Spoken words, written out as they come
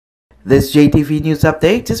This JTV News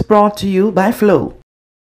Update is brought to you by Flow.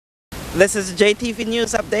 This is JTV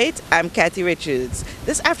News Update. I'm Kathy Richards.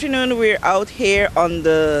 This afternoon we're out here on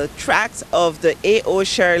the tracks of the A.O.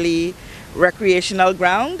 Shirley recreational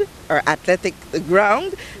ground or athletic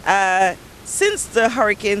ground. Since the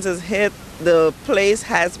hurricanes has hit, the place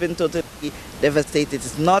has been totally devastated.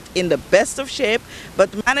 It's not in the best of shape,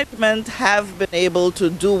 but management have been able to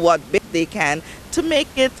do what they can to make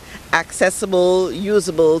it accessible,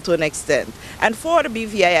 usable to an extent. And for the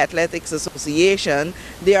BVI Athletics Association,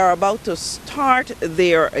 they are about to start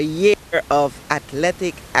their year of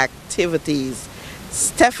athletic activities.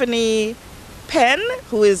 Stephanie Penn,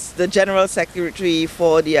 who is the General Secretary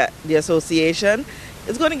for the association,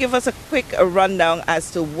 is going to give us a quick rundown as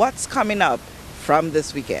to what's coming up from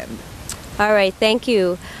this weekend. All right, thank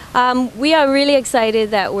you. We are really excited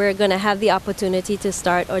that we're going to have the opportunity to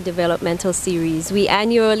start our developmental series. We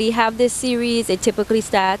annually have this series. It typically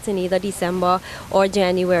starts in either December or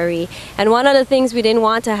January. And one of the things we didn't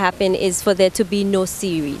want to happen is for there to be no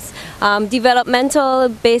series. Developmental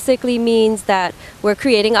basically means that we're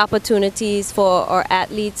creating opportunities for our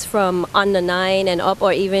athletes from under 9 and up,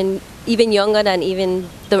 or even younger than even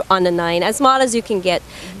the under 9, as small as you can get,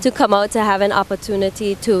 to come out to have an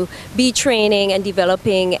opportunity to be training and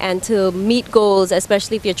developing and to meet goals,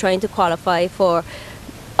 especially if you're trying to qualify for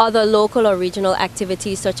other local or regional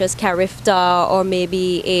activities such as CARIFTA or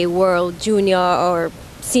maybe a World Junior or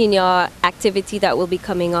Senior activity that will be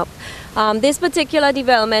coming up. This particular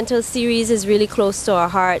developmental series is really close to our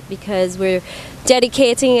heart because we're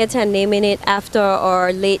dedicating it and naming it after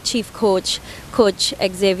our late chief coach, Coach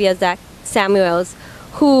Xavier Samuels,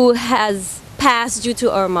 who has passed due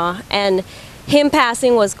to Irma, and him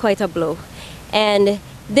passing was quite a blow. And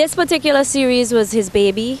this particular series was his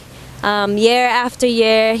baby. Year after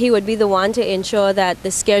year, he would be the one to ensure that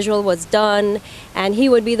the schedule was done, and he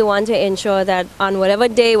would be the one to ensure that on whatever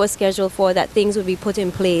day was scheduled for, that things would be put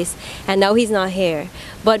in place. And now he's not here.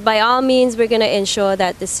 But by all means, we're going to ensure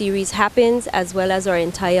that the series happens, as well as our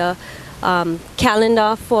entire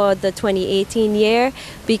calendar for the 2018 year,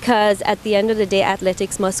 because at the end of the day,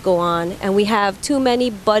 athletics must go on. And we have too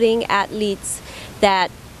many budding athletes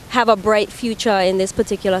that have a bright future in this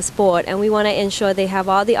particular sport, and we want to ensure they have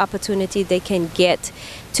all the opportunity they can get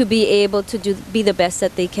to be able to be the best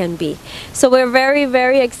that they can be. So we're very,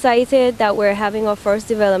 very excited that we're having our first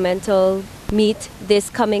developmental meet this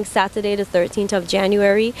coming Saturday, the 13th of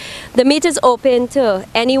January. The meet is open to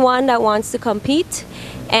anyone that wants to compete,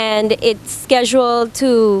 and it's scheduled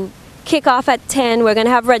to kick off at 10. We're going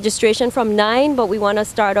to have registration from 9, but we want to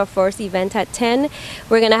start our first event at 10.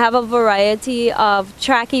 We're going to have a variety of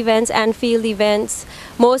track events and field events,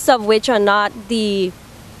 most of which are not the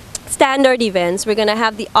standard events. We're going to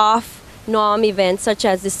have the off-norm events such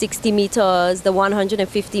as the 60 meters, the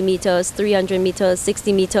 150 meters, 300 meters,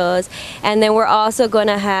 60 meters, and then we're also going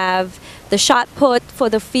to have the shot put for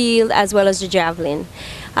the field as well as the javelin.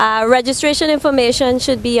 Registration information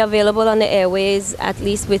should be available on the airways at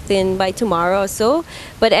least by tomorrow or so,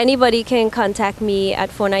 but anybody can contact me at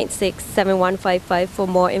 496-7155 for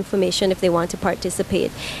more information if they want to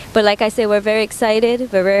participate. But like I say, we're very excited.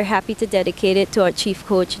 We're very happy to dedicate it to our chief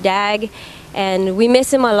coach, Dag, and we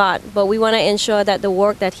miss him a lot, but we want to ensure that the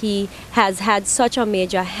work that he has had such a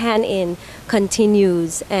major hand in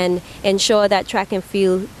continues and ensure that track and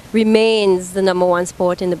field remains the #1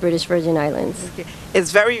 sport in the British Virgin Islands. Okay.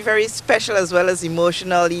 It's very, very special as well as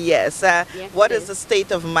emotional, yes. Yes, what is the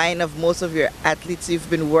state of mind of most of your athletes you've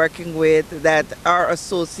been working with that are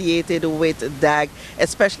associated with DAG,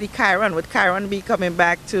 especially Kyron? Would Kyron be coming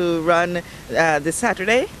back to run this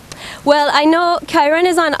Saturday? Well, I know Kyron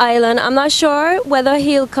is on island. I'm not sure whether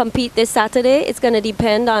he'll compete this Saturday. It's going to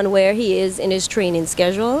depend on where he is in his training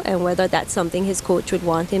schedule and whether that's something his coach would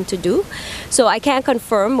want him to do. So I can't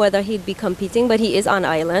confirm whether he'd be competing, but he is on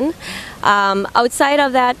island. Outside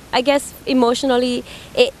of that, I guess emotionally,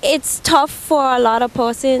 it's tough for a lot of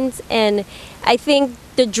persons, and I think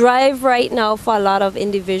the drive right now for a lot of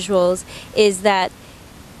individuals is that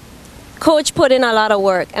Coach put in a lot of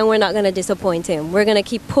work, and we're not going to disappoint him. We're going to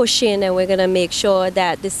keep pushing, and we're going to make sure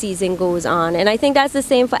that the season goes on. And I think that's the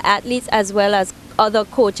same for athletes as well as other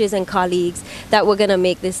coaches and colleagues, that we're going to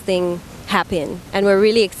make this thing happen, and we're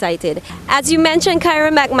really excited. As you mentioned,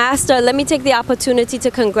 Kyron McMaster, let me take the opportunity to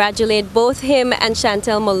congratulate both him and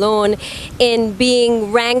Chantel Malone in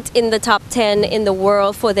being ranked in the top 10 in the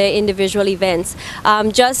world for their individual events.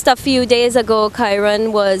 Just a few days ago,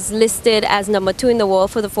 Kyron was listed as #2 in the world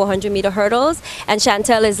for the 400-meter hurdles, and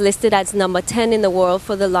Chantel is listed as #10 in the world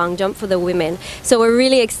for the long jump for the women. So we're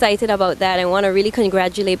really excited about that and want to really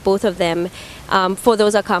congratulate both of them for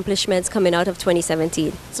those accomplishments coming out of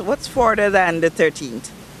 2017. So what's further than the 13th?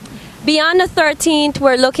 Beyond the 13th,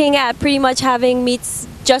 we're looking at pretty much having meets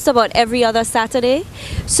just about every other Saturday.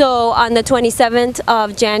 So on the 27th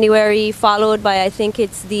of January, followed by I think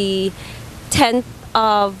it's the 10th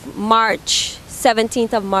of March,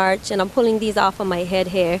 17th of March, and I'm pulling these off of my head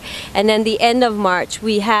here. And then the end of March,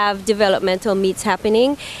 we have developmental meets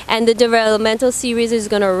happening, and the developmental series is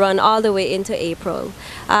going to run all the way into April.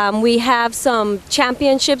 We have some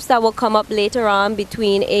championships that will come up later on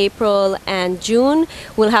between April and June.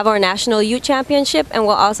 We'll have our National Youth Championship, and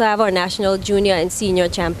we'll also have our National Junior and Senior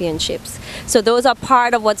Championships. So those are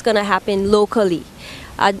part of what's going to happen locally.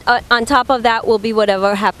 On top of that will be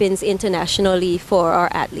whatever happens internationally for our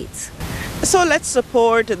athletes. So let's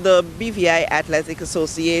support the BVI Athletic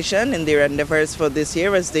Association in their endeavors for this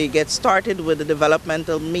year as they get started with the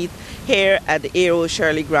developmental meet here at the A.O.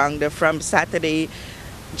 Shirley Ground from Saturday,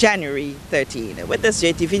 January 13. With this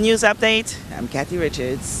JTV News Update, I'm Kathy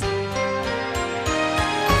Richards.